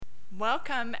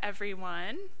Welcome,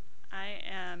 everyone. I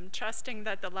am trusting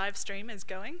that the live stream is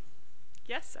going.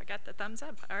 Yes, I got the thumbs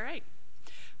up. All right.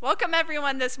 Welcome,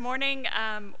 everyone, this morning.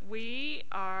 We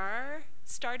are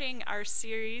starting our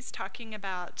series talking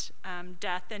about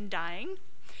death and dying.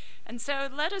 And so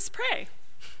let us pray.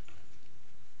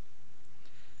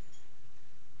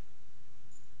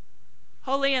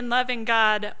 Holy and loving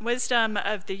God, wisdom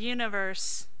of the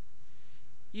universe,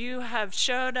 you have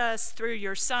showed us through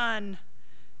your Son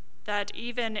that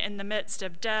even in the midst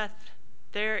of death,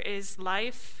 there is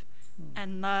life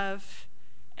and love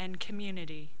and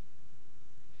community.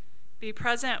 Be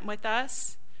present with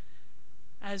us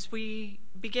as we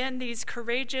begin these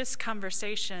courageous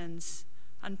conversations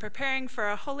on preparing for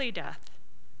a holy death.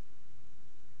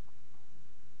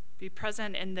 Be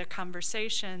present in the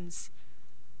conversations.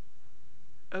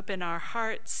 Open our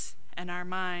hearts and our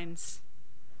minds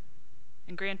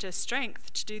and grant us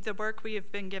strength to do the work we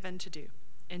have been given to do.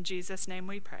 In Jesus' name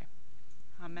we pray.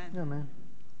 Amen. Amen.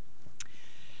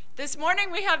 This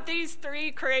morning we have these three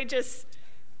courageous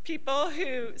people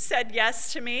who said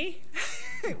yes to me,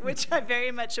 which I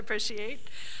very much appreciate.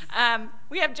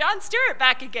 We have John Stewart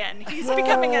back again. He's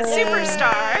becoming a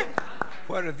superstar.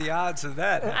 What are the odds of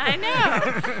that? I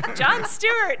know. John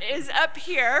Stewart is up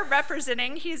here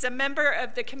representing, he's a member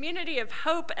of the Community of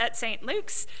Hope at St.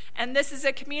 Luke's, and this is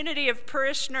a community of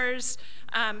parishioners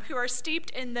who are steeped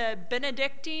in the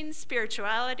Benedictine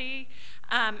spirituality,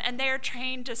 and they are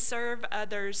trained to serve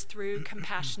others through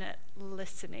compassionate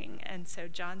listening. And so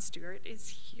John Stewart is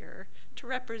here to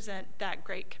represent that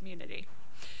great community.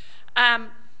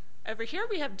 Over here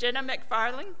we have Ginna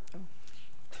McFarling.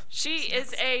 She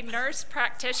is a nurse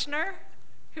practitioner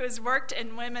who has worked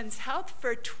in women's health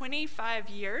for 25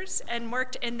 years and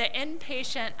worked in the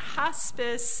inpatient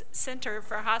hospice center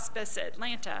for Hospice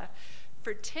Atlanta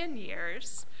for 10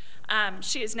 years.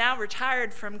 She is now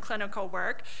retired from clinical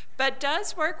work, but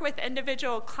does work with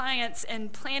individual clients in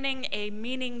planning a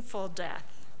meaningful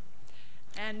death.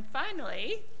 And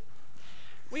finally,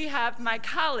 we have my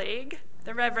colleague,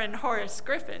 the Reverend Horace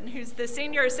Griffin, who's the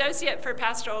Senior Associate for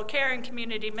Pastoral Care and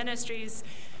Community Ministries.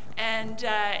 And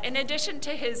in addition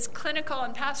to his clinical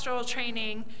and pastoral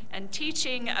training and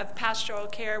teaching of pastoral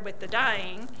care with the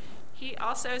dying, he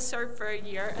also served for a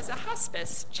year as a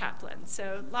hospice chaplain.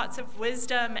 So lots of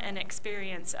wisdom and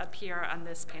experience up here on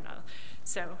this panel.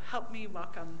 So help me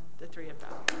welcome the three of them.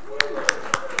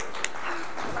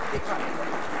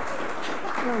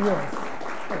 Oh, yes.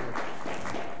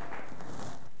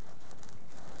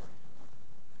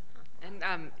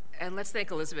 And let's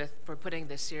thank Elizabeth for putting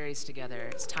this series together.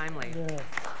 It's timely. Yes.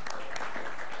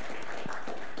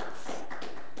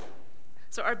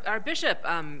 So our bishop,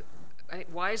 I think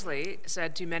wisely,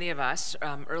 said to many of us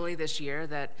early this year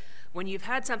that when you've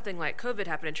had something like COVID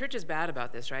happen, and church is bad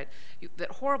about this, right? That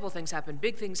horrible things happen,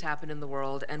 big things happen in the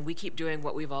world, and we keep doing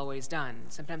what we've always done.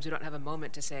 Sometimes we don't have a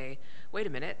moment to say, wait a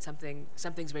minute,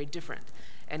 something's very different.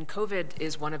 And COVID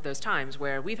is one of those times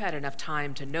where we've had enough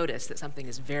time to notice that something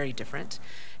is very different.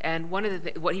 And one of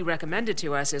what he recommended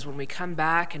to us is when we come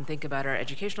back and think about our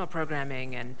educational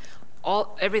programming and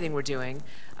everything we're doing,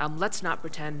 let's not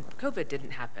pretend COVID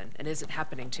didn't happen and isn't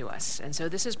happening to us. And so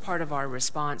this is part of our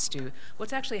response to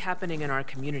what's actually happening in our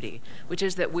community, which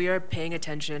is that we are paying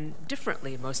attention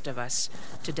differently, most of us,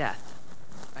 to death.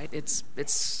 Right? It's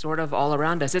sort of all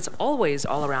around us. It's always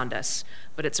all around us,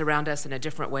 but it's around us in a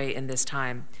different way in this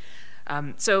time.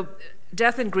 So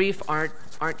death and grief aren't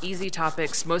easy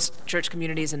topics. Most church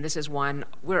communities, and this is one,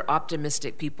 we're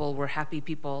optimistic people, we're happy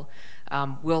people.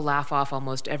 We'll laugh off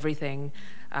almost everything.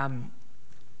 And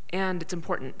it's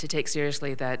important to take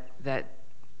seriously that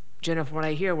Ginna, from what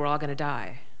I hear, we're all going to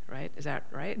die, right? Is that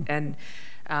right? And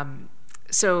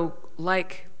so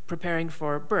like preparing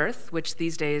for birth, which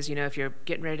these days, if you're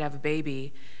getting ready to have a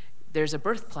baby, there's a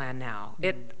birth plan now.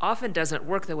 It often doesn't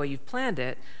work the way you've planned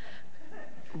it.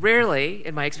 Rarely,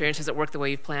 in my experience, does it work the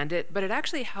way you've planned it, but it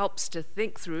actually helps to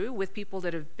think through with people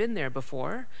that have been there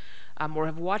before or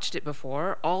have watched it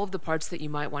before, all of the parts that you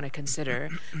might want to consider,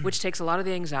 which takes a lot of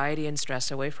the anxiety and stress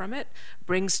away from it,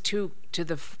 brings to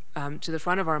the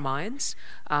front of our minds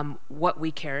what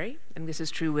we carry, and this is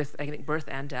true with, I think, birth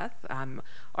and death,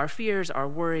 our fears, our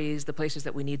worries, the places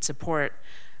that we need support,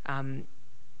 and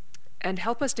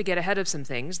help us to get ahead of some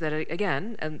things that,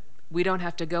 again, we don't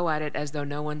have to go at it as though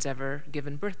no one's ever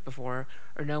given birth before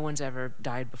or no one's ever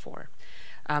died before.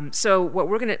 So what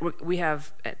we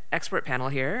have an expert panel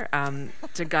here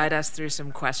to guide us through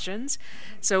some questions.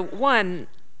 So one,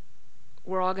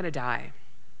 we're all going to die.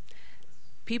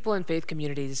 People in faith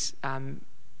communities,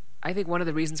 I think one of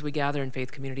the reasons we gather in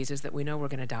faith communities is that we know we're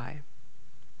going to die,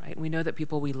 right? We know that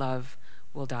people we love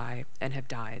will die and have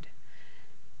died.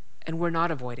 And we're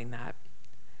not avoiding that.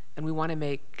 And we want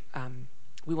to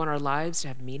we want our lives to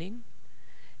have meaning.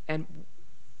 And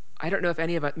I don't know if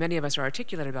many of us are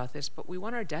articulate about this, but we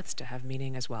want our deaths to have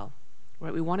meaning as well.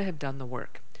 Right? We want to have done the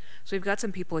work. So we've got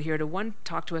some people here to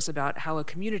talk to us about how a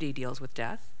community deals with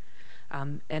death,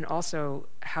 and also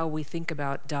how we think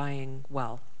about dying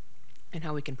well, and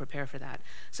how we can prepare for that.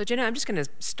 So Ginna, I'm just going to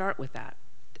start with that.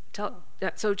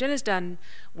 So Ginna's done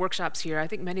workshops here. I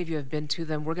think many of you have been to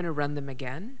them. We're going to run them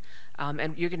again,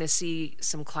 and you're going to see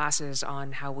some classes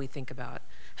on how you think about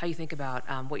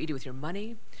what you do with your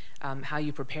money, how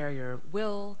you prepare your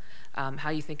will,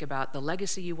 how you think about the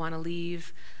legacy you want to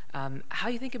leave, how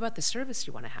you think about the service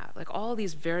you want to have, like all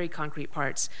these very concrete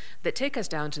parts that take us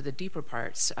down to the deeper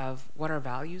parts of what our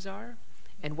values are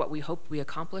and what we hope we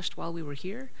accomplished while we were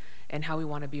here and how we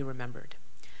want to be remembered.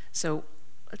 So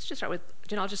let's just start with,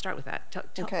 Ginna, I'll just start with that.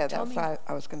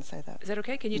 I was going to say that. Is that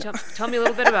okay? Can you tell me a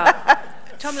little bit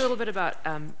about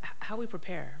how we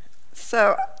prepare?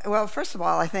 So, well, first of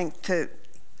all, I think to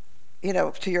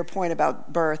your point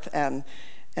about birth and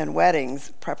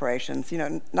weddings preparations,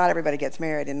 not everybody gets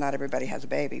married and not everybody has a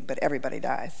baby, but everybody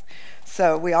dies.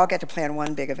 So we all get to plan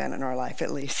one big event in our life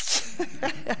at least.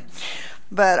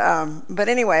 But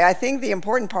anyway, I think the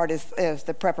important part is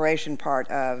the preparation part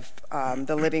of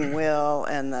the living will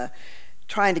and the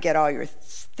trying to get all your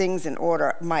things in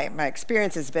order. My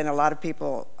experience has been a lot of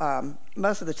people,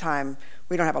 most of the time,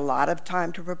 we don't have a lot of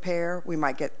time to prepare. We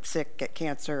might get sick, get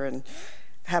cancer, and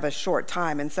have a short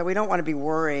time. And so we don't want to be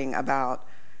worrying about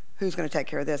who's going to take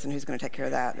care of this and who's going to take care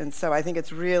of that. And so I think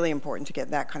it's really important to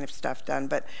get that kind of stuff done.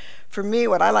 But for me,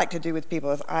 what I like to do with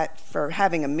people is, for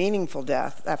having a meaningful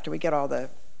death, after we get all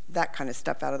that kind of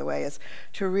stuff out of the way, is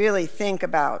to really think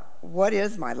about, what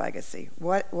is my legacy?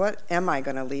 What am I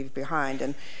going to leave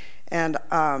behind? And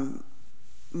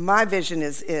my vision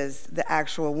is the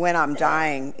actual, when I'm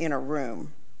dying in a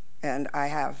room, and I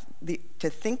have to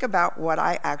think about what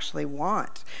I actually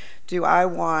want. Do I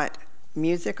want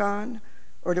music on?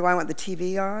 Or do I want the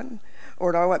TV on?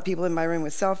 Or do I want people in my room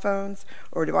with cell phones?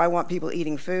 Or do I want people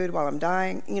eating food while I'm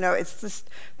dying? It's just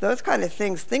those kind of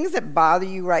things. Things that bother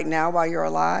you right now while you're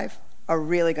alive are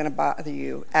really going to bother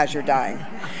you as you're dying.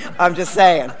 I'm just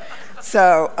saying.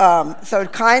 So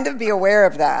kind of be aware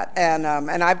of that. And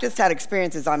I've just had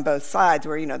experiences on both sides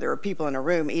where, there were people in a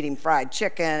room eating fried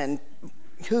chicken and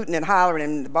hooting and hollering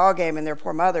in the ball game, and their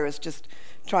poor mother is just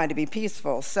trying to be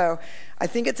peaceful. So I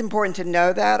think it's important to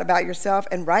know that about yourself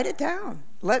and write it down.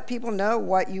 Let people know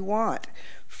what you want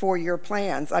for your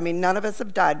plans. I mean, none of us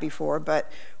have died before,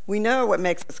 but we know what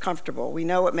makes us comfortable. We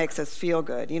know what makes us feel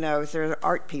good. Is there an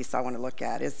art piece I want to look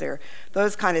at? Is there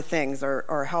those kind of things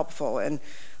are helpful. And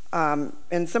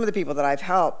some of the people that I've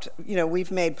helped,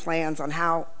 we've made plans on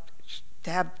how to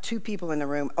have 2 people in the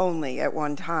room only at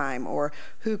one time, or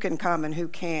who can come and who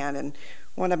can. And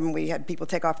one of them, we had people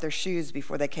take off their shoes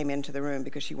before they came into the room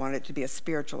because she wanted it to be a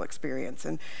spiritual experience.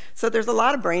 And so there's a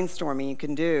lot of brainstorming you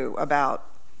can do about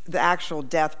the actual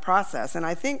death process. And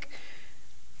I think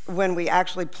when we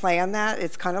actually plan that,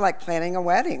 it's kind of like planning a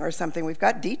wedding or something. We've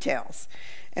got details,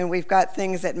 and we've got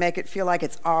things that make it feel like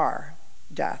it's our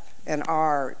death and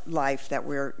our life that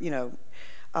we're,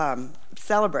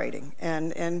 celebrating.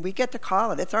 And we get to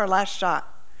call it. It's our last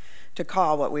shot to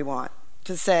call what we want,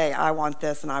 to say, I want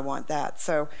this and I want that.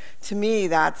 So to me,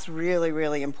 that's really,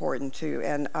 really important too.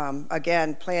 And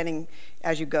again, planning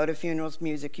as you go to funerals,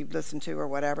 music you listen to or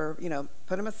whatever,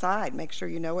 put them aside. Make sure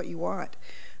you know what you want.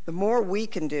 The more we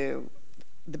can do,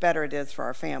 the better it is for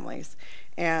our families.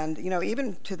 And,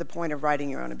 even to the point of writing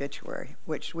your own obituary,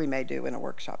 which we may do in a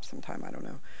workshop sometime, I don't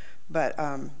know. But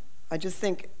I just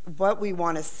think what we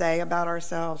want to say about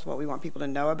ourselves, what we want people to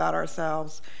know about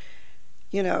ourselves,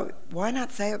 why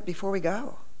not say it before we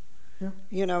go? Yeah.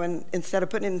 And instead of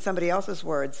putting it in somebody else's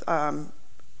words,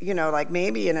 like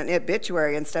maybe in an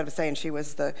obituary, instead of saying she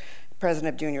was the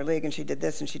president of Junior League and she did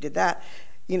this and she did that,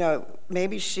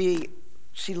 maybe she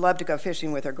loved to go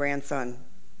fishing with her grandson,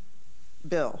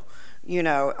 Bill.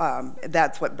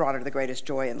 That's what brought her the greatest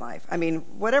joy in life. I mean,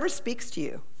 whatever speaks to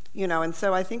you, and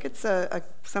so I think it's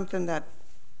something that,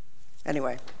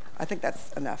 anyway, I think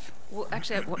that's enough. Well,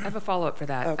 actually, I have a follow-up for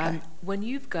that. Okay. When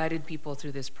you've guided people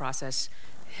through this process,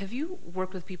 have you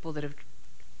worked with people that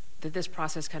this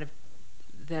process kind of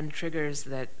then triggers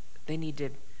that they need to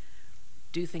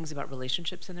do things about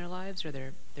relationships in their lives or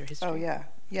their history? Oh, yeah.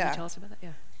 Can you tell us about that?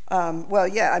 Yeah. Well,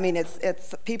 yeah, I mean,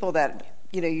 it's people that,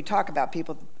 you talk about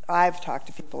people, I've talked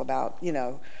to people about,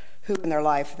 who in their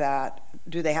life that,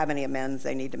 do they have any amends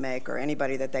they need to make, or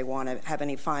anybody that they want to have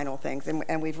any final things.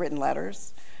 And we've written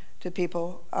letters to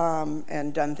people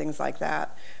and done things like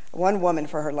that. One woman,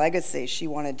 for her legacy, she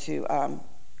wanted to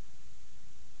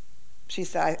she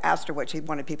said, I asked her what she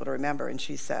wanted people to remember, and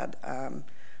she said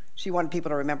she wanted people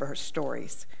to remember her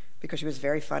stories because she was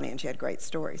very funny and she had great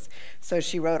stories. So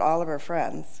she wrote all of her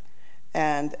friends,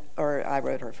 or I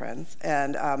wrote her friends,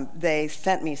 and they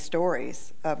sent me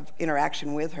stories of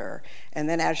interaction with her. And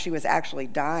then as she was actually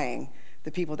dying,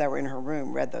 the people that were in her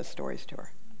room read those stories to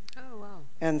her. Oh, wow.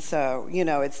 And so,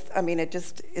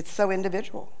 it's so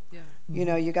individual. Yeah.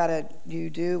 You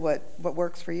do what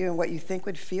works for you and what you think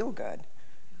would feel good.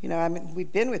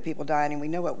 We've been with people dying, and we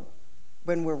know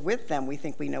when we're with them, we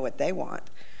think we know what they want.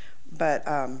 But,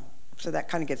 so that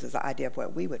kind of gives us an idea of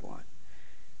what we would want.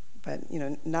 But,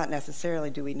 not necessarily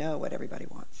do we know what everybody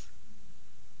wants.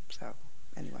 So,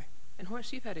 anyway. And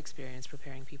Horace, you've had experience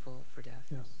preparing people for death.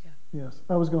 Yes. Yeah. Yes.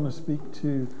 I was going to speak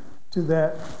to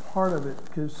that part of it,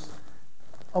 because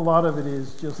a lot of it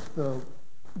is just the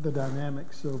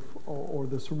dynamics of, or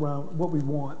the surround, what we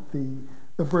want, the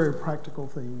very practical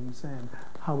things, and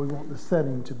how we want the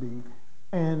setting to be.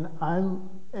 And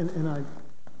I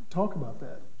talk about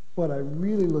that, but I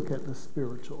really look at the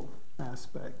spiritual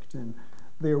aspect, and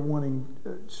they're wanting.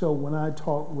 So when I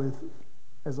talk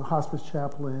as a hospice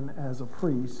chaplain, as a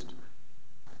priest,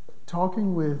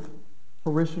 talking with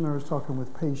parishioners, talking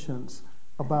with patients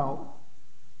about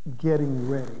getting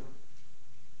ready,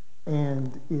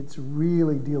 and it's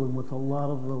really dealing with a lot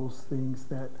of those things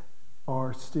that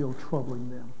are still troubling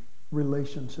them: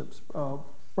 relationships,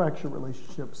 fractured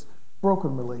relationships,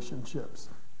 broken relationships.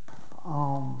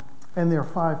 And there are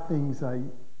 5 things I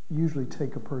usually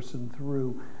take a person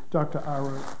through. Dr.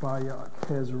 Ira Bayak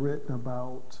has written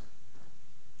about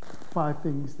 5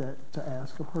 things to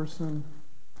ask a person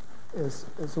as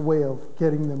a way of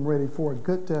getting them ready for a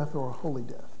good death or a holy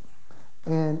death.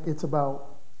 And it's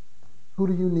about, who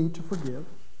do you need to forgive?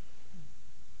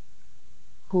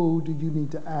 Who do you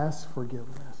need to ask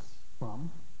forgiveness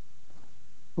from?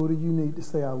 Who do you need to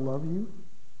say, I love you?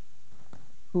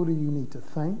 Who do you need to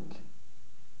thank?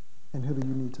 And who do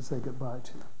you need to say goodbye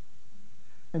to?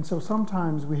 And so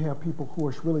sometimes we have people who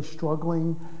are really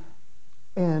struggling,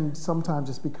 and sometimes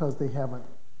it's because they haven't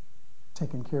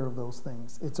taken care of those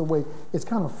things. It's a way, it's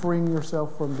kind of freeing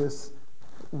yourself from this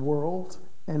world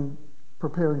and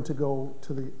preparing to go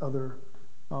to the other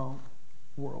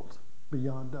world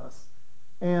beyond us.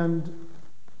 And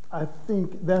I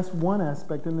think that's one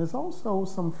aspect, and there's also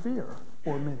some fear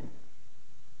for many.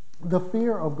 The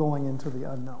fear of going into the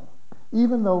unknown.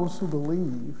 Even those who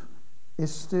believe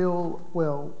is still,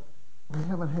 we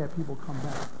haven't had people come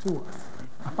back to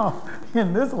us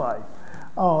in this life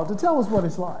to tell us what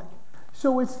it's like.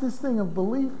 So it's this thing of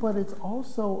belief, but it's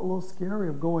also a little scary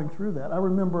of going through that. I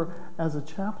remember as a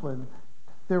chaplain,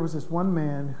 there was this one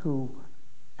man who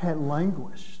had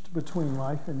languished between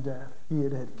life and death. He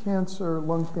had had cancer,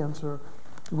 lung cancer,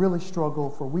 really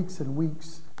struggled for weeks and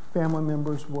weeks. Family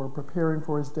members were preparing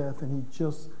for his death, and he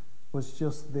was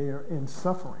just there in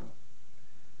suffering.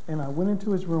 And I went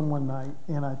into his room one night,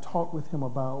 and I talked with him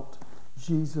about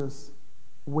Jesus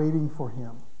waiting for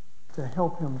him to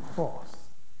help him cross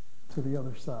to the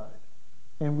other side.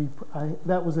 And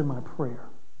that was in my prayer,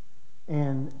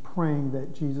 and praying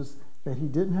that he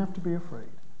didn't have to be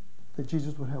afraid, that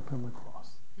Jesus would help him to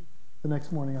cross. The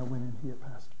next morning I went in, he had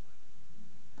passed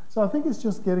away. So I think it's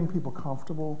just getting people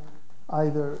comfortable,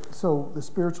 so the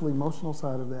spiritual, emotional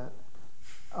side of that,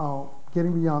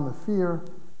 getting beyond the fear,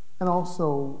 and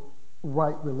also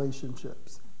right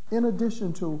relationships. In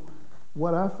addition to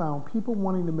what I found, people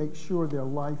wanting to make sure their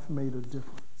life made a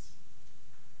difference.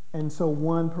 And so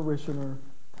one parishioner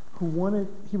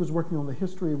he was working on the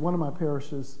history of one of my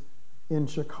parishes in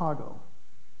Chicago,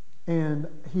 and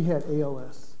he had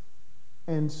ALS.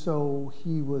 And so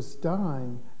he was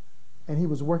dying, and he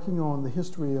was working on the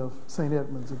history of St.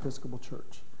 Edmund's Episcopal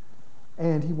Church.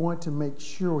 And he wanted to make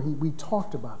sure, we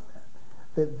talked about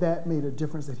that made a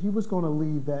difference, that he was going to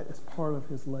leave that as part of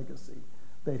his legacy,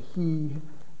 that he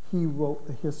wrote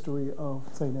the history of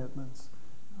St. Edmund's.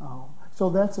 So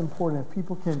that's important. If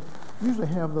people can usually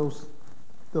have those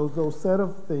set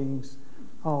of things,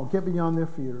 get beyond their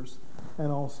fears,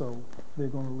 and also they're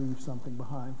going to leave something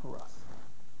behind for us.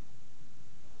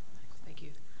 Thank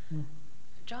you.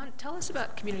 John, tell us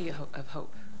about Community of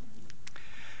Hope.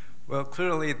 Well,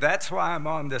 clearly that's why I'm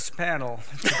on this panel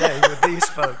today with these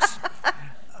folks.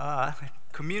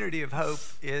 Community of Hope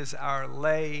is our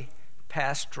lay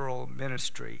pastoral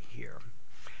ministry here.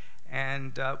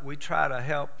 And we try to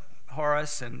help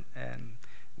Horace and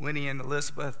Winnie and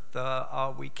Elizabeth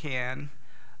all we can.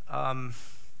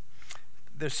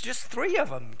 There's just 3 of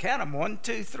them. Count them, 1,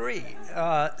 2, 3.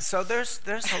 So there's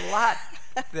a lot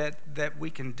that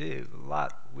we can do, a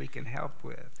lot we can help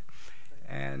with.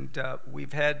 And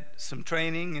we've had some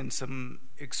training and some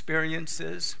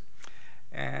experiences.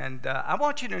 And I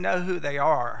want you to know who they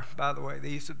are, by the way.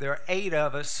 There are 8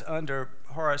 of us under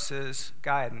Horace's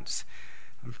guidance.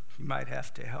 You might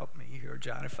have to help me here,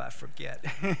 John, if I forget.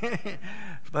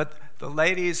 But the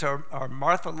ladies are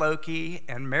Martha Loki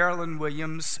and Marilyn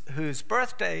Williams, whose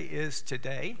birthday is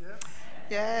today.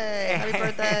 Yay, happy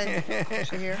birthday. Is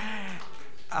she here?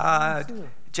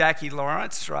 Jackie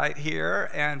Lawrence right here,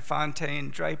 and Fontaine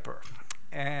Draper.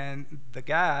 And the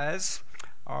guys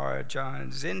are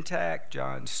John Zintak,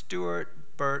 John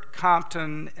Stewart, Bert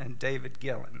Compton, and David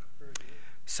Gillen.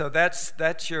 So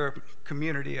that's your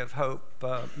community of hope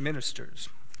ministers.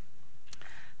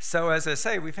 So as I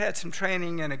say, we've had some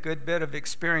training and a good bit of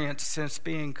experience since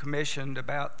being commissioned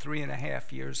about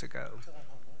 3.5 years ago.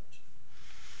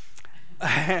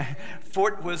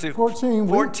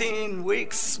 14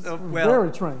 weeks.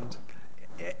 Very trained.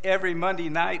 Every Monday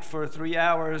night for 3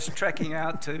 hours, trekking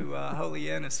out to Holy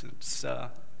Innocents.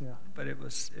 But it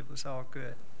was all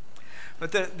good.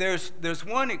 But there's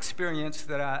one experience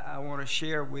that I want to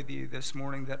share with you this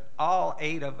morning that all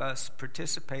 8 of us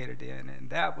participated in, and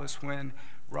that was when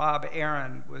Rob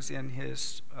Aaron was in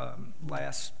his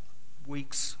last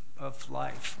weeks of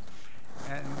life.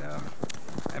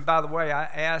 And by the way, I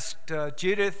asked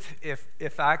Judith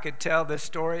if I could tell this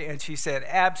story, and she said,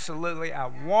 absolutely, I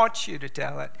want you to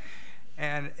tell it,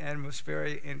 and was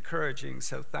very encouraging,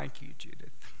 so thank you, Judith.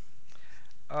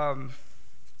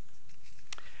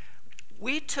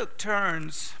 We took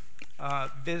turns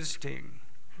visiting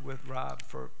with Rob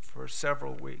for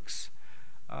several weeks.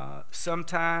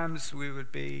 Sometimes we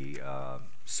would be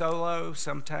solo,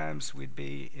 sometimes we'd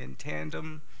be in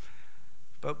tandem,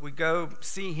 but we'd go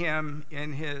see him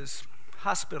in his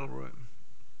hospital room.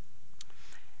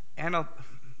 And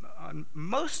on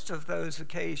most of those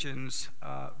occasions,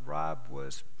 Rob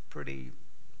was pretty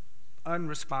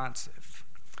unresponsive,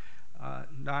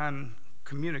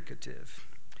 non-communicative.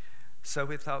 So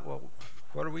we thought, well,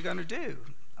 what are we going to do?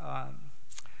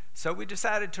 So we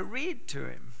decided to read to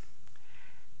him.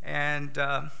 And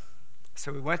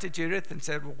so we went to Judith and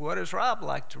said, well, what does Rob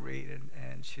like to read?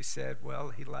 And she said, well,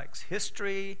 he likes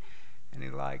history and he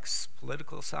likes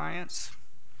political science.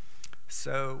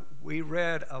 So we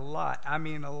read a lot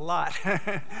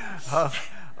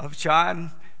of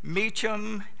John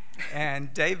Meacham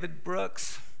and David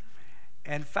Brooks.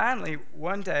 And finally,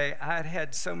 one day, I had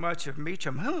had so much of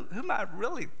Meacham, whom I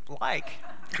really like,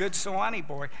 good Sewanee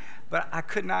boy, but I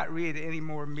could not read any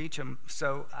more Meacham.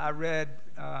 So I read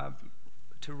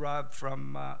to Rob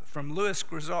from Louis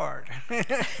Grizzard,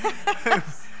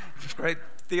 great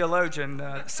theologian.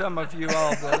 Some of you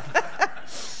all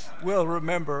will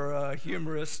remember,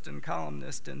 humorist and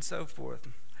columnist and so forth.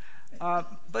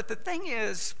 But the thing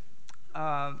is,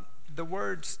 the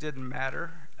words didn't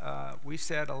matter. We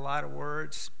said a lot of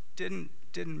words, didn't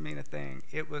mean a thing.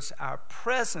 It was our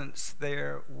presence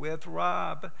there with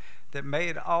Rob that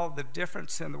made all the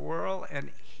difference in the world, and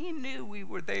he knew we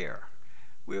were there.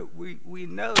 We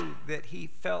know that he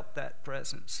felt that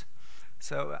presence.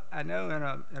 So I know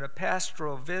in a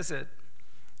pastoral visit,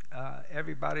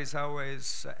 everybody's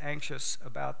always anxious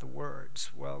about the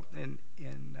words. Well,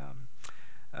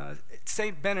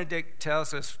 St. Benedict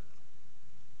tells us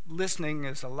listening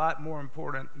is a lot more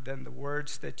important than the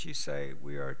words that you say.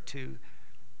 We are to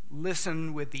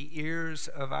listen with the ears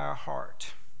of our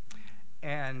heart.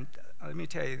 And let me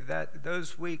tell you that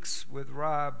those weeks with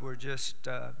Rob were just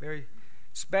very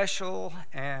special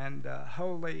and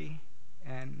holy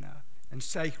and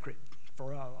sacred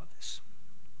for all of us.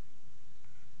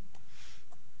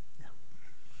 Yeah.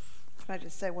 Can I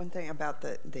just say one thing about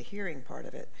the hearing part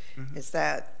of it? Mm-hmm. Is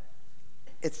that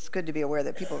it's good to be aware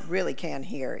that people really can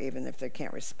hear even if they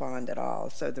can't respond at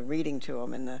all. So the reading to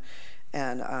them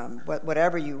and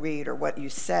whatever you read or what you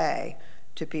say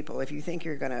to people, if you think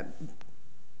you're going to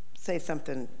say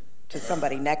something to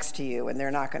somebody next to you and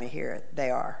they're not going to hear it, they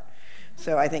are.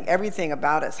 So I think everything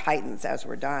about us heightens as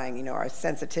we're dying. You know, our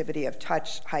sensitivity of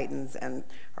touch heightens and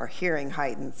our hearing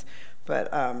heightens.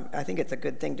 But I think it's a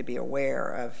good thing to be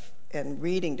aware of and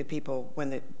reading to people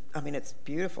it's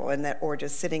beautiful, and that, or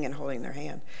just sitting and holding their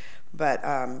hand. But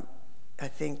I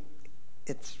think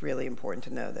it's really important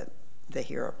to know that they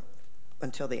hear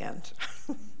until the end.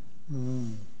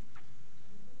 Nice.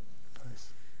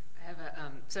 I have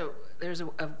so there's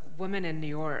a woman in New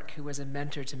York who was a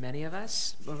mentor to many of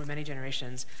us over many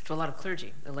generations, to a lot of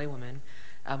clergy, a laywoman,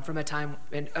 from a time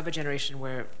of a generation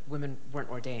where women weren't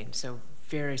ordained. So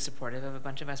very supportive of a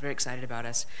bunch of us, very excited about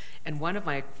us. And one of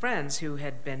my friends who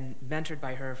had been mentored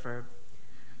by her for,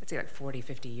 I'd say like 40,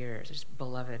 50 years, just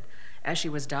beloved, as she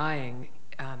was dying,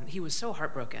 he was so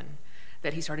heartbroken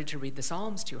that he started to read the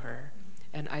Psalms to her.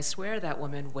 And I swear that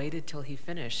woman waited till he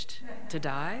finished to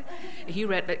die. He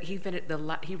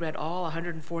read all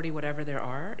 140 whatever there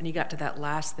are, and he got to that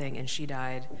last thing, and she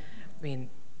died. I mean,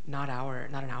 not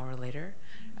an hour later.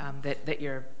 That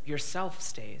your self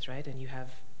stays, right, and you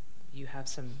have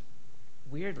some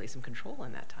control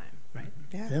in that time, right?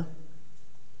 Yeah.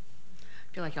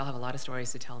 I feel like y'all have a lot of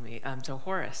stories to tell me. So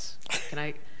Horace, can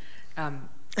I?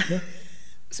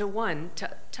 So one,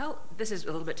 tell. This is a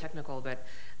little bit technical, but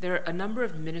there are a number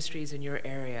of ministries in your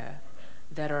area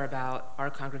that are about our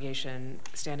congregation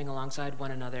standing alongside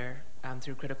one another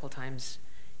through critical times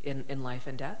in life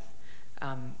and death.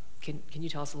 Can you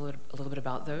tell us a little bit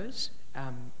about those,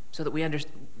 so that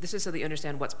this is so that you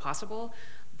understand what's possible,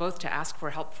 both to ask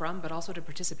for help from, but also to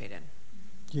participate in.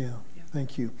 Yeah.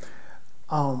 Thank you.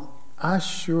 I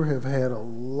sure have had a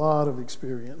lot of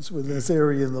experience with this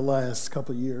area in the last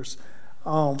couple of years.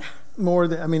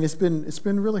 It's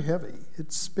been really heavy.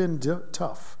 It's been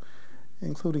tough,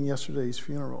 including yesterday's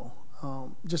funeral.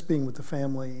 Just being with the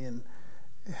family and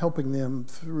helping them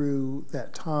through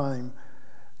that time.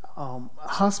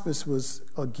 Hospice was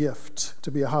a gift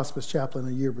to be a hospice chaplain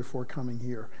a year before coming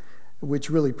here, which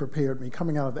really prepared me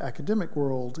coming out of the academic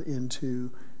world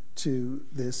into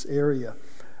this area.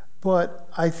 But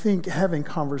I think having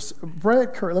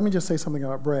Brad Curry, let me just say something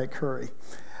about Brad Curry.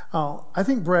 I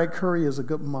think Brad Curry is a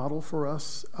good model for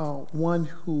us, one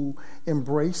who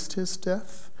embraced his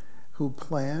death, who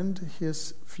planned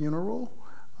his funeral,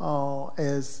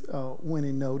 as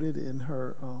Winnie noted in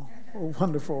her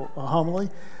wonderful homily,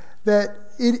 that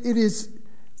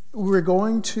we're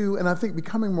going to, and I think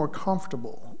becoming more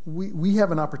comfortable, we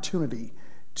have an opportunity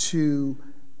to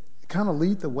kind of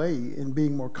lead the way in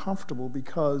being more comfortable,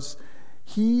 because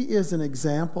he is an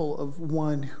example of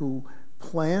one who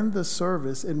planned the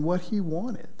service in what he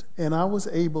wanted. And I was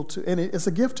able to, and it's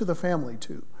a gift to the family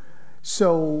too.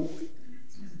 So,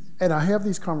 and I have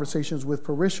these conversations with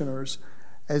parishioners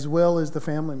as well as the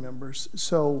family members.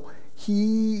 So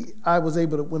I was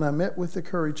able to, when I met with the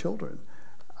Curry children,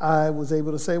 I was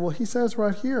able to say, well, he says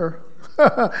right here,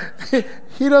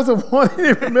 he doesn't want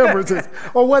any remembrances,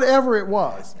 or whatever it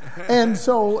was. And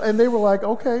they were like,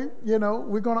 okay,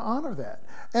 we're going to honor that.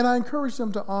 And I encourage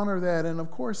them to honor that. And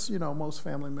of course, most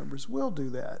family members will do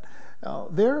that.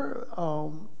 Their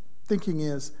thinking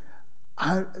is,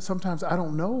 sometimes I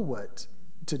don't know what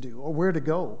to do or where to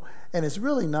go. And it's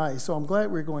really nice. So I'm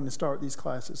glad we're going to start these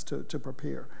classes to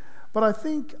prepare. But I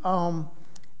think a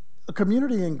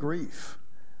community in grief.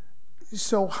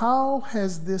 So how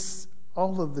has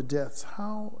all of the deaths,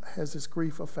 how has this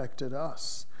grief affected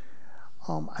us?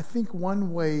 I think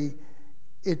one way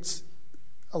it's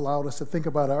allowed us to think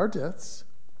about our deaths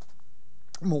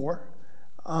more.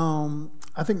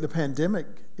 I think the pandemic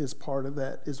is part of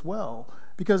that as well,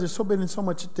 because there's been so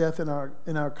much death in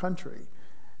our country,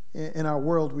 in our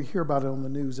world. We hear about it on the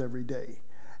news every day.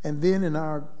 And then in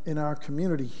our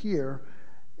community here,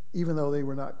 even though they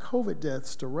were not COVID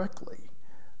deaths directly,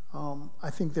 I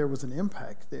think there was an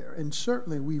impact there. And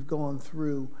certainly we've gone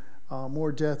through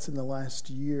more deaths in the last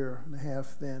year and a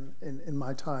half than in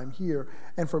my time here.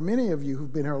 And for many of you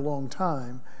who've been here a long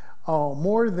time,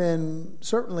 more than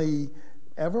certainly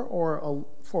ever or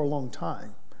for a long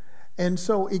time. And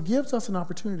so it gives us an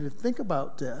opportunity to think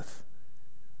about death,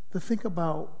 to think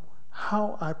about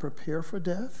how I prepare for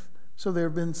death. So there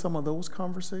have been some of those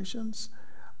conversations.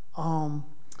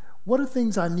 What are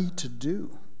things I need to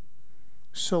do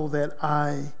so that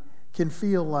I can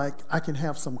feel like I can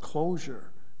have some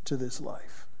closure to this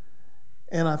life?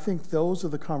 And I think those are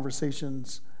the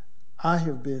conversations I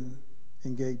have been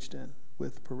engaged in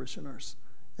with parishioners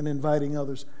and inviting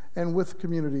others, and with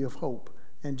Community of Hope,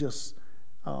 and just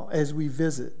as we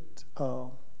visit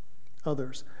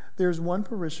others. There's one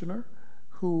parishioner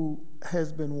who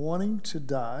has been wanting to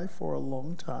die for a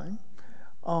long time.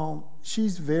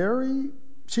 She's ready,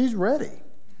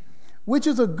 which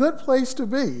is a good place to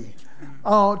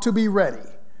be ready.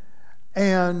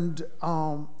 And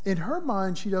in her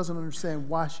mind, she doesn't understand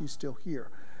why she's still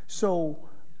here. So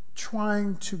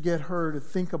trying to get her to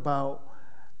think about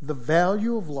the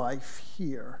value of life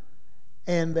here,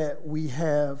 and that we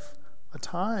have a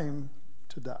time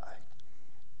to die.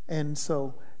 And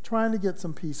so trying to get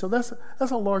some peace. So that's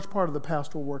a large part of the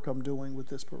pastoral work I'm doing with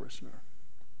this parishioner.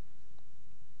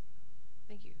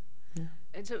 Thank you. Yeah.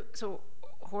 And so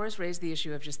Horace raised the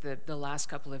issue of just the last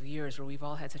couple of years where we've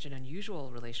all had such an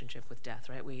unusual relationship with death,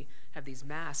 right? We have these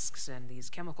masks and these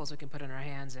chemicals we can put in our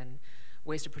hands and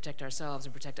ways to protect ourselves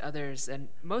and protect others. And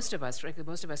most of us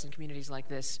in communities like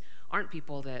this aren't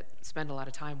people that spend a lot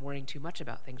of time worrying too much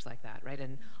about things like that, right?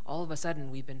 And all of a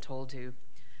sudden we've been told to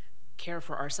care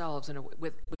for ourselves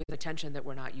with attention that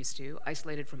we're not used to,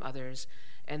 isolated from others,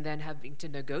 and then having to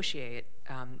negotiate,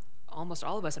 almost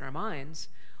all of us in our minds,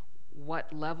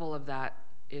 what level of that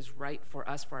is right for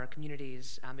us, for our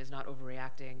communities, is not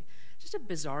overreacting. Just a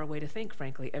bizarre way to think,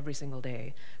 frankly, every single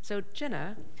day. So,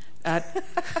 Ginna, can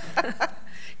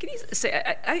you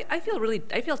say, I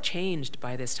feel changed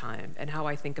by this time and how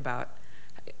I think about,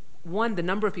 one, the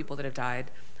number of people that have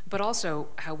died, but also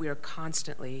how we are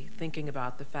constantly thinking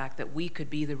about the fact that we could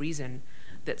be the reason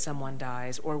that someone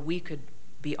dies, or we could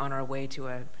be on our way to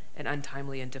an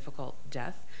untimely and difficult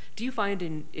death. Do you find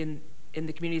in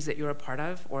the communities that you're a part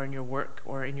of, or in your work,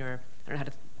 or in your, I don't know how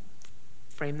to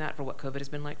frame that for what COVID has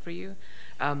been like for you,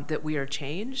 that we are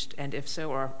changed, and if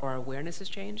so, or our awareness has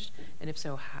changed, and if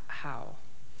so, how?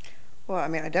 Well, I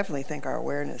mean, I definitely think our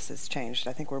awareness has changed.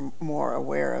 I think we're more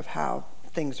aware of how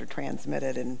things are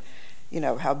transmitted, and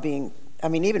how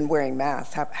even wearing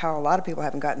masks, how a lot of people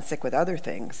haven't gotten sick with other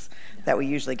things that we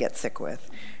usually get sick with,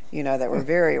 that we're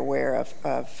very aware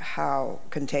of how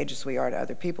contagious we are to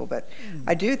other people. But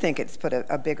I do think it's put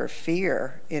a bigger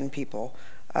fear in people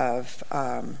of,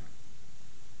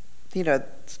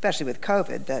 especially with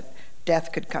COVID, that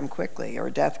death could come quickly, or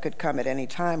death could come at any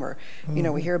time, or,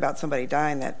 we hear about somebody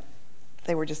dying that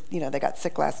they were just, they got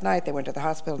sick last night, they went to the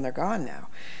hospital, and they're gone now.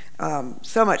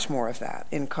 So much more of that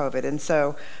in COVID. And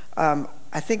so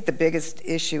I think the biggest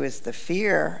issue is the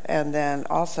fear, and then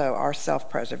also our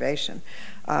self-preservation.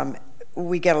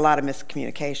 We get a lot of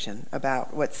miscommunication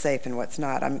about what's safe and what's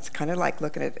not. It's kind of like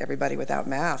looking at everybody without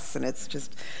masks, and it's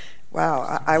just,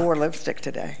 wow, I wore lipstick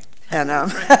today. And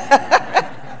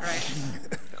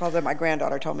although my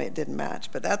granddaughter told me it didn't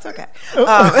match, but that's okay.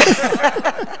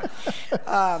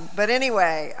 But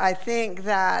anyway, I think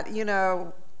that,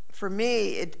 for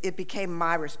me, it became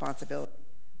my responsibility,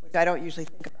 which I don't usually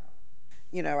think about.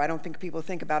 I don't think people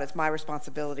think about it's my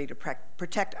responsibility to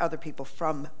protect other people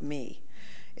from me.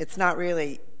 It's not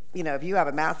really, if you have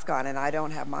a mask on and I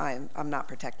don't have mine, I'm not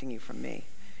protecting you from me.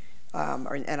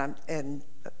 And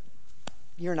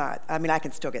you're not. I mean, I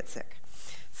can still get sick.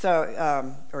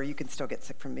 So, or you can still get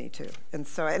sick from me too. And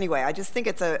so anyway, I just think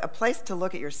it's a place to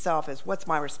look at yourself as what's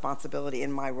my responsibility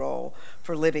in my role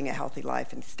for living a healthy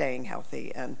life and staying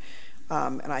healthy. And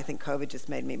I think COVID just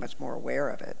made me much more aware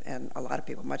of it, and a lot of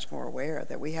people much more aware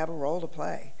that we have a role to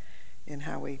play in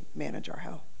how we manage our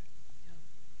health.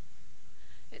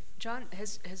 Yeah. John,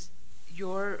 has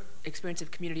your experience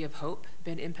of community of hope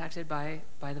been impacted by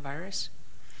the virus?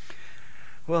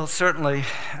 Well, certainly,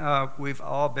 we've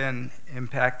all been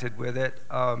impacted with it.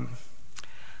 I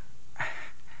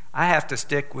have to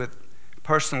stick with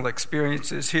personal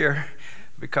experiences here,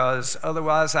 because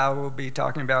otherwise I will be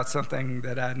talking about something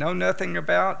that I know nothing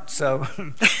about. So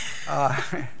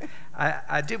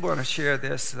I did want to share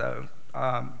this, though.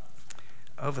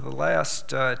 Over the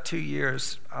last 2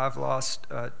 years, I've lost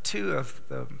two of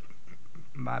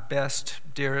my best,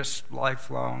 dearest,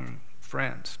 lifelong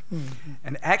friends. Mm-hmm.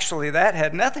 And actually that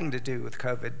had nothing to do with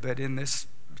COVID, but in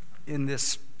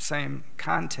this same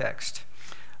context.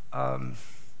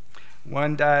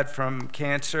 One died from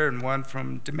cancer and one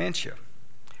from dementia.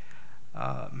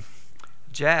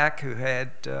 Jack, who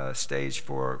had stage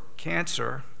 4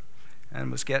 cancer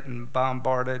and was getting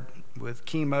bombarded with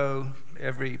chemo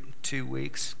every 2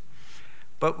 weeks,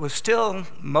 but was still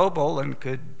mobile and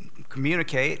could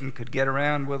communicate and could get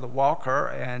around with a walker.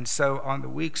 And so on the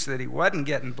weeks that he wasn't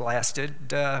getting blasted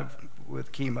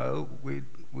with chemo,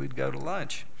 we'd go to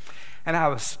lunch. And I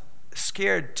was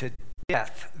scared to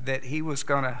death that he was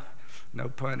going to, no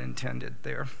pun intended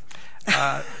there,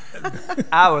 I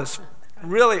was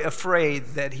really afraid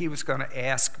that he was going to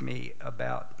ask me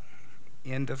about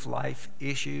end-of-life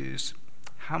issues.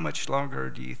 How much longer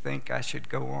do you think I should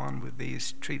go on with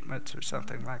these treatments, or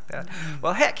something like that?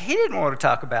 Well, heck, he didn't want to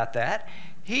talk about that.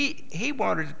 He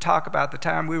wanted to talk about the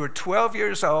time we were 12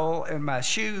 years old and my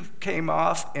shoe came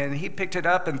off, and he picked it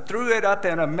up and threw it up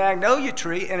in a magnolia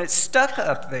tree, and it stuck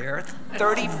up there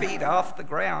 30 feet off the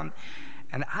ground.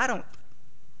 And I don't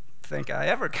think I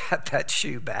ever got that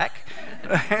shoe back.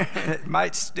 It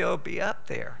might still be up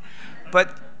there.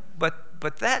 But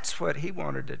that's what he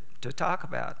wanted to talk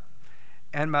about.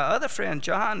 And my other friend,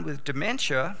 John, with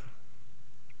dementia,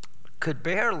 could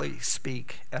barely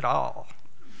speak at all.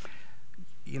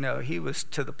 He was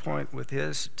to the point with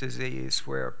his disease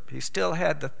where he still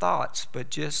had the thoughts, but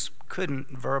just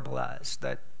couldn't verbalize.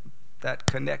 That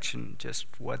connection just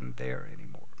wasn't there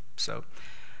anymore. So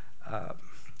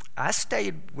I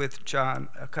stayed with John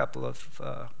a couple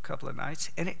of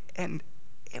nights, and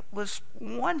it was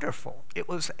wonderful. It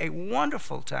was a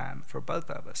wonderful time for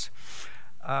both of us.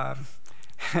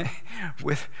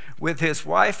 with his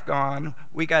wife gone,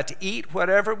 we got to eat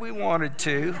whatever we wanted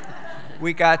to.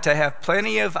 We got to have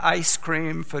plenty of ice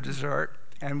cream for dessert,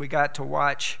 and we got to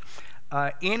watch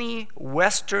any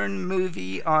Western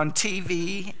movie on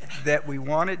TV that we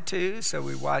wanted to. So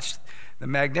we watched The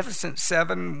Magnificent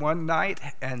Seven one night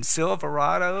and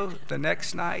Silverado the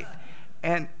next night,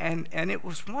 and it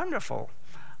was wonderful.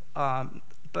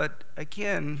 But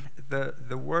again,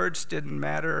 the words didn't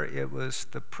matter. It was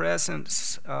the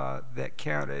presence that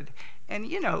counted.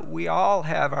 And we all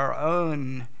have our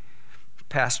own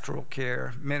pastoral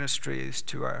care ministries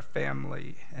to our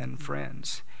family and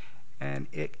friends, and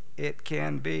it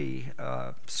can be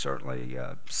certainly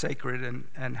sacred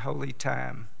and holy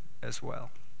time as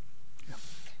well. Yeah.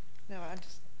 No,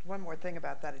 one more thing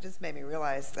about that. It just made me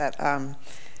realize that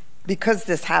because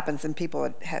this happens and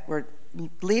people were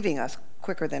leaving us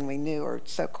quicker than we knew, or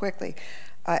so quickly,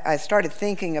 I started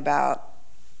thinking about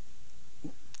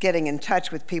getting in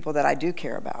touch with people that I do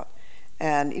care about.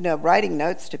 And, writing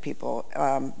notes to people,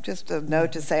 just a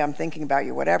note to say, I'm thinking about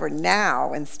you, whatever.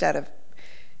 Now, instead of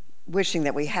wishing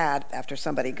that we had after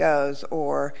somebody goes,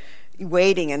 or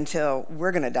waiting until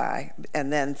we're going to die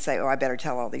and then say, I better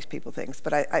tell all these people things.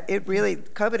 But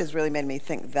COVID has really made me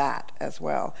think that as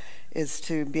well, is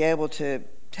to be able to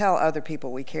tell other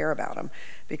people we care about them.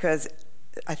 Because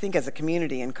I think as a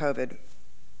community in COVID,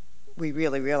 we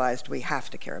really realized we have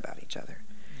to care about each other.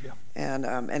 Yeah.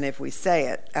 And if we say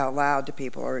it out loud to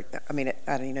people,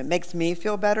 it makes me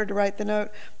feel better to write the note,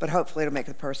 but hopefully it'll make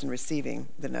the person receiving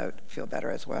the note feel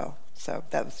better as well. So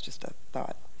that was just a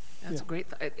thought. That's great.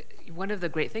 One of the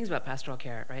great things about pastoral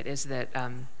care, right, is that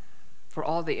for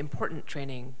all the important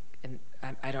training, and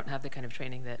I don't have the kind of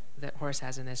training that Horace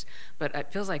has in this, but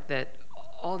it feels like that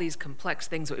all these complex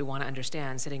things that we want to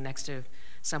understand, sitting next to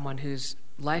someone whose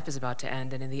life is about to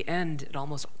end, and in the end, it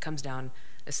almost comes down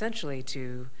essentially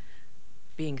to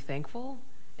being thankful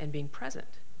and being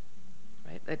present,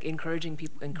 right? Like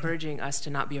encouraging us to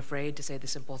not be afraid to say the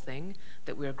simple thing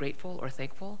that we are grateful or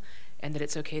thankful, and that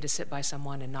it's okay to sit by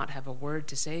someone and not have a word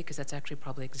to say, because that's actually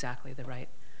probably exactly the right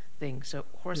thing. So,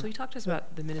 Horace, will you talk to us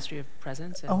about the ministry of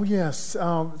presence? Oh, yes.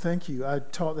 Thank you. I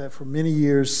taught that for many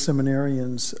years,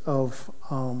 seminarians, of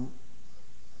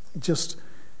just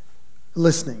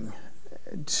listening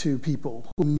to people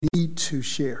who need to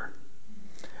share.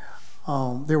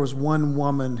 There was one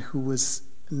woman who was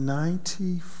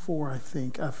 94, I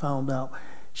think, I found out.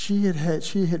 She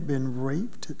had been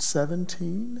raped at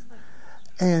 17,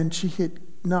 and she had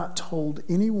not told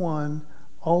anyone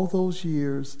all those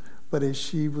years, but as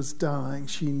she was dying,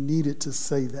 she needed to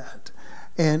say that.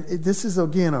 And this is,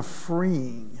 again, a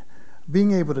freeing,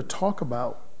 being able to talk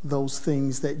about those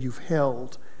things that you've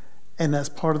held, and that's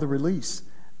part of the release.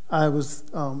 I was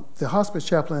the hospice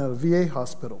chaplain at a VA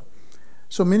hospital.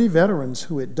 So many veterans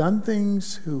who had done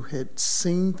things, who had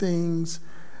seen things,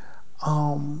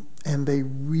 and they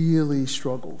really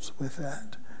struggled with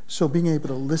that. So being able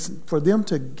to listen, for them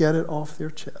to get it off their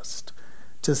chest,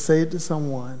 to say it to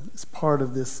someone, is part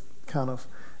of this kind of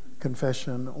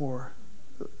confession or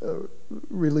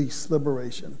release,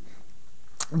 liberation.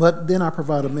 But then I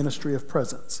provide a ministry of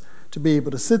presence, to be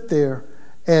able to sit there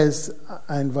as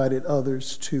I invited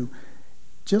others to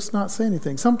just not say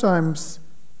anything. Sometimes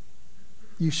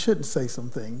you shouldn't say some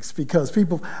things because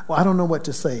people, I don't know what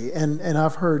to say. And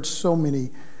I've heard so many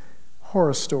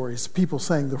horror stories, people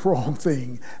saying the wrong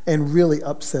thing and really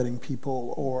upsetting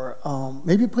people, or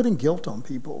maybe putting guilt on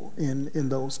people in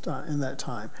that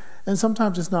time. And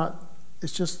sometimes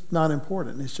it's just not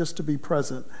important. It's just to be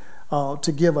present,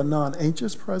 to give a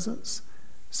non-anxious presence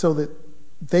so that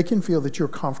they can feel that you're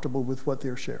comfortable with what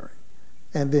they're sharing.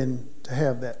 And then to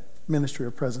have that ministry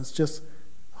of presence, just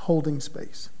holding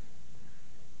space.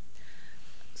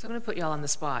 So I'm going to put y'all on the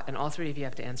spot, and all three of you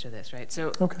have to answer this, right?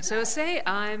 So, okay. So say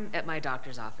I'm at my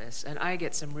doctor's office, and I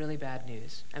get some really bad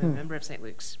news. I'm a member of St.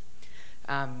 Luke's,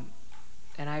 and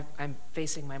I'm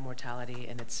facing my mortality,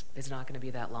 and it's not going to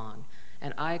be that long.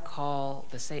 And I call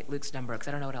the St. Luke's number because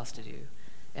I don't know what else to do,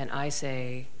 and I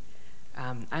say,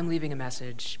 I'm leaving a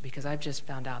message because I've just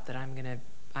found out that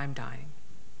I'm dying.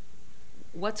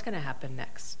 What's going to happen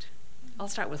next? I'll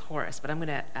start with Horace, but I'm going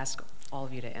to ask all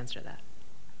of you to answer that.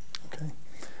 Okay.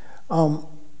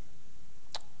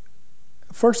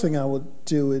 First thing I would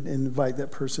do is invite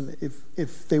that person,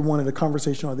 if they wanted a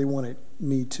conversation or they wanted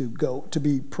me to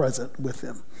be present with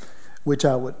them, which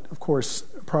I would, of course,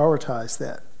 prioritize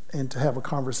that and to have a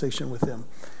conversation with them.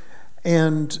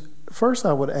 And first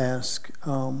I would ask,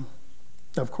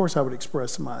 of course I would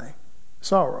express my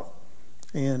sorrow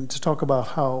and to talk about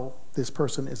how this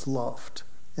person is loved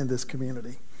in this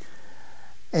community.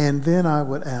 And then I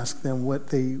would ask them what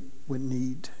they would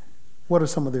need? What are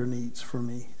some of their needs for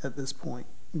me at this point,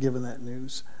 given that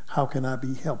news? How can I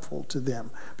be helpful to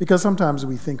them? Because sometimes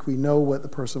we think we know what the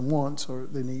person wants or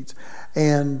their needs,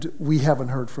 and we haven't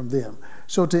heard from them.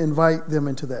 So to invite them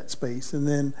into that space, and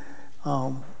then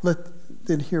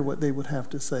hear what they would have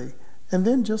to say, and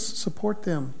then just support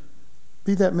them,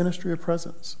 be that ministry of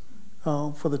presence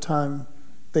for the time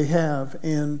they have,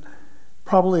 and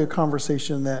probably a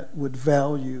conversation that would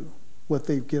value what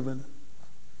they've given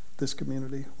this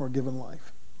community or given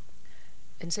life.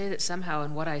 And say that somehow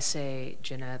in what I say,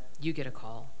 Ginna, you get a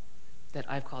call that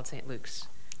I've called St. Luke's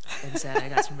and said, I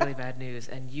got some really bad news,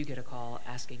 and you get a call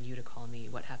asking you to call me.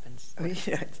 What happens?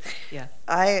 Yeah.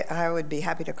 I would be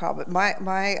happy to call, but my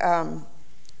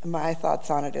thoughts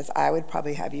on it is I would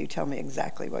probably have you tell me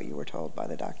exactly what you were told by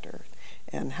the doctor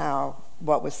and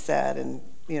what was said and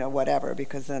whatever,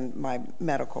 because then my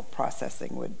medical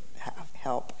processing would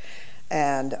help.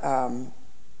 And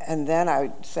then I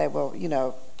would say, well,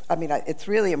 it's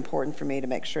really important for me to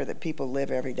make sure that people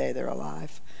live every day they're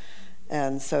alive.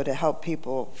 And so to help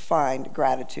people find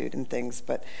gratitude in things,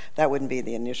 but that wouldn't be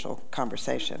the initial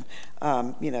conversation.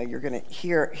 You're going to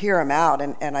hear them out,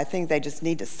 and I think they just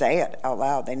need to say it out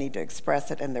loud. They need to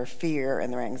express it and their fear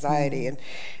and their anxiety. Mm-hmm.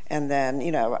 And then,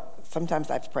 sometimes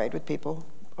I've prayed with people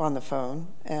on the phone,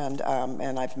 and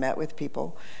I've met with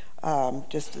people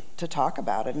just to talk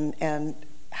about it and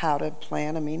how to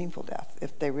plan a meaningful death. I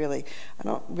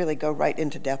don't really go right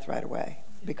into death right away,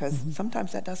 because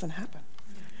sometimes that doesn't happen.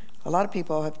 A lot of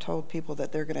people have told people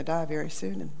that they're going to die very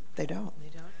soon, and they don't.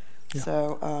 Yeah.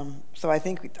 So I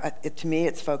think to me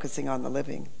it's focusing on the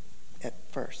living at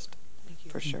first. Thank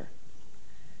you. For sure.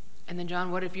 And then,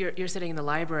 John, what if you're sitting in the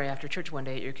library after church one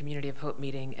day at your Community of Hope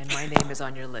meeting, and my name is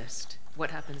on your list? What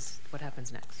happens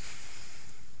next?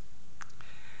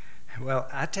 Well,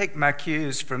 I take my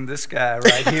cues from this guy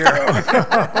right here.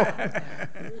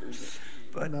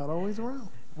 But not always around.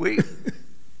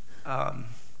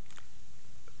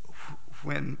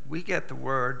 When we get the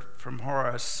word from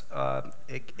Horace,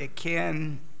 it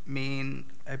can mean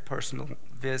a personal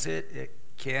visit. It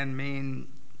can mean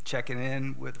checking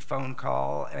in with a phone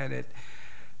call, and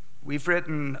we've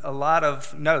written a lot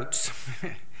of notes,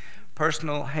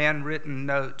 personal handwritten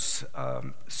notes,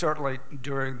 certainly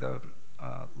during the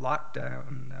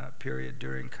lockdown period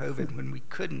during COVID when we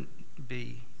couldn't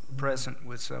be present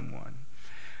with someone.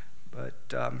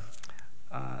 But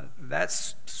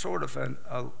that's sort of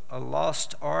a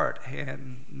lost art,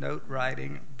 hand note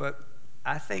writing, but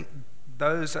I think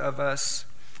those of us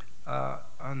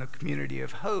on the Community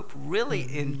of Hope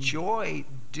really enjoy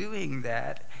doing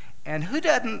that, and who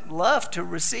doesn't love to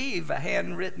receive a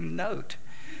handwritten note?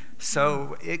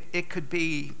 So it could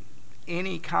be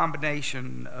any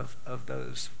combination of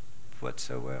those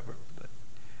whatsoever, but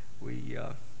we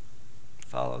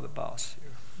follow the boss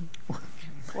here.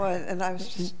 Well, and I was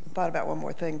just thought about one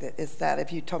more thing, that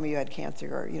if you told me you had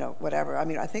cancer or whatever,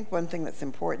 I think one thing that's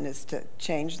important is to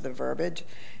change the verbiage.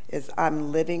 Is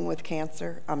I'm living with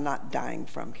cancer, I'm not dying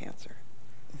from cancer.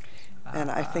 And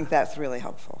I think that's really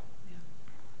helpful.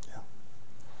 Yeah.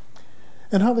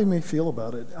 And how they may feel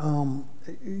about it.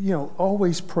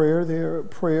 Always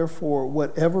prayer for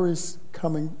whatever is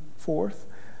coming forth.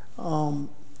 And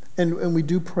we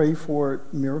do pray for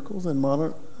miracles and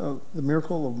the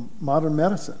miracle of modern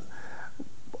medicine,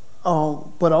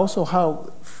 but also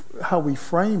how we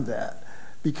frame that,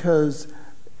 because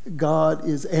God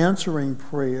is answering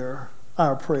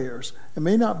our prayers. It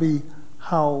may not be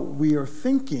how we are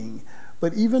thinking,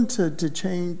 but even to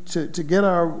change, to get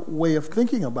our way of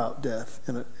thinking about death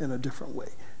in a different way,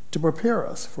 to prepare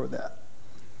us for that.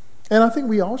 And I think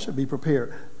we all should be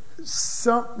prepared.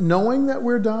 Knowing that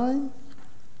we're dying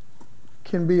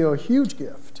can be a huge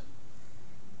gift,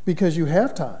 because you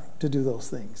have time to do those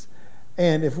things.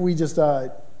 And if we just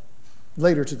died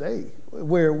later today,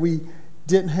 where we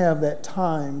didn't have that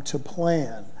time to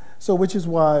plan. So which is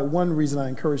why one reason I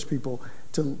encourage people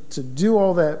to do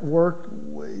all that work,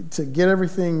 to get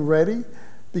everything ready,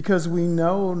 because we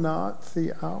know not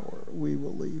the hour we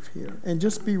will leave here. And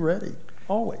just be ready,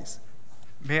 always.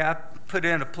 May I put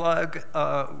in a plug?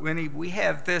 Winnie, we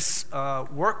have this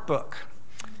workbook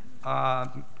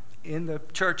in the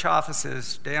church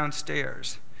offices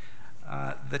downstairs.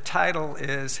 The title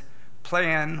is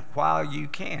Plan While You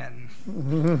Can.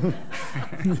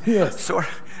 Yes. Sort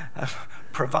of a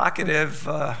provocative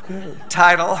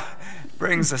title,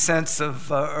 brings a sense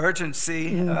of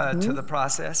urgency to the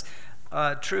process.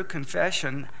 True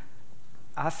confession,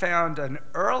 I found an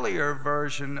earlier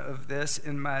version of this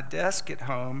in my desk at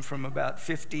home from about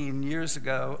 15 years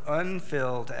ago,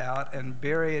 unfilled out and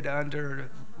buried under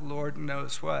Lord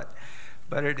knows what.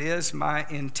 but it is my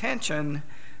intention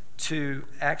to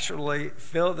actually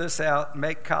fill this out,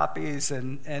 make copies,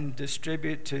 and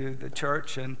distribute to the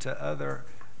church and to other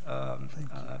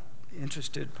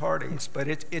interested parties. But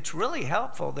it's really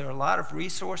helpful. There are a lot of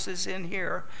resources in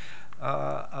here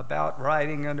about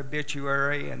writing an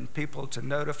obituary and people to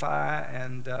notify,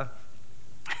 and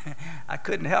I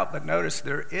couldn't help but notice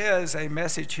there is a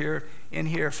message in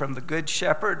here from the Good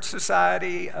Shepherd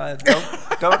Society.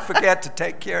 Don't forget to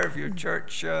take care of your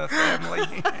church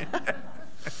family.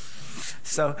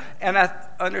 So, and I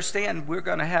understand we're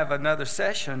going to have another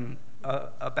session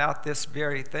about this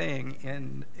very thing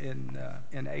in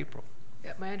April.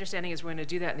 Yeah, my understanding is we're going to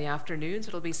do that in the afternoon, so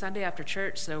it'll be Sunday after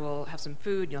church, so we'll have some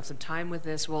food, you'll have some time with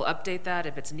this. We'll update that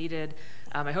if it's needed.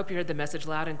 I hope you heard the message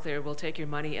loud and clear. We'll take your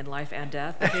money in life and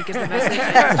death, I think is the message.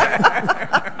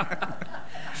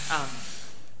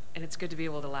 And it's good to be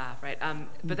able to laugh, right?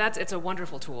 But it's a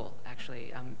wonderful tool,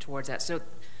 actually, towards that.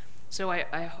 So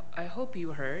I hope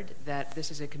you heard that this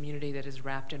is a community that is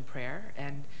wrapped in prayer,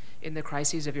 and in the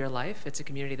crises of your life, it's a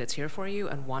community that's here for you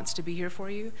and wants to be here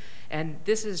for you. And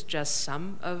this is just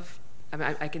some of,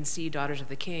 I can see Daughters of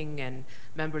the King and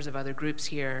members of other groups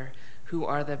here who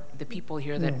are the people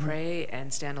here that pray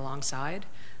and stand alongside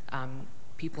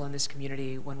people in this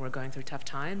community when we're going through tough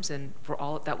times, and for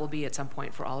all that will be at some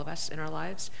point for all of us in our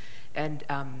lives. And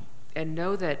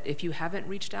know that if you haven't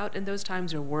reached out in those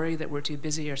times or worry that we're too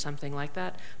busy or something like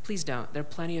that, please don't. There are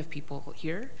plenty of people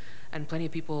here, and plenty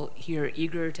of people here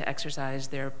eager to exercise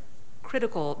their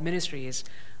critical ministries,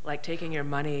 like taking your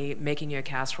money, making you a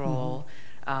casserole,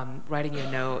 writing you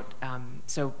a note.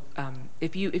 So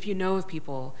if you know of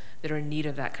people that are in need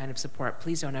of that kind of support,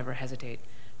 please don't ever hesitate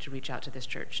to reach out to this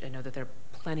church, and know that there are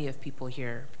plenty of people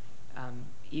here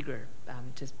eager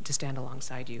to stand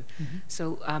alongside you.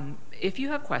 So if you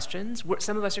have questions,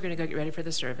 some of us are going to go get ready for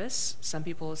the service. Some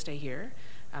people will stay here.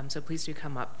 So please do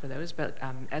come up for those. But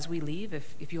as we leave,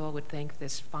 if you all would thank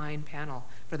this fine panel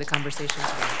for the conversation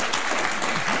today.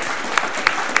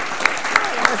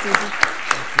 That was easy.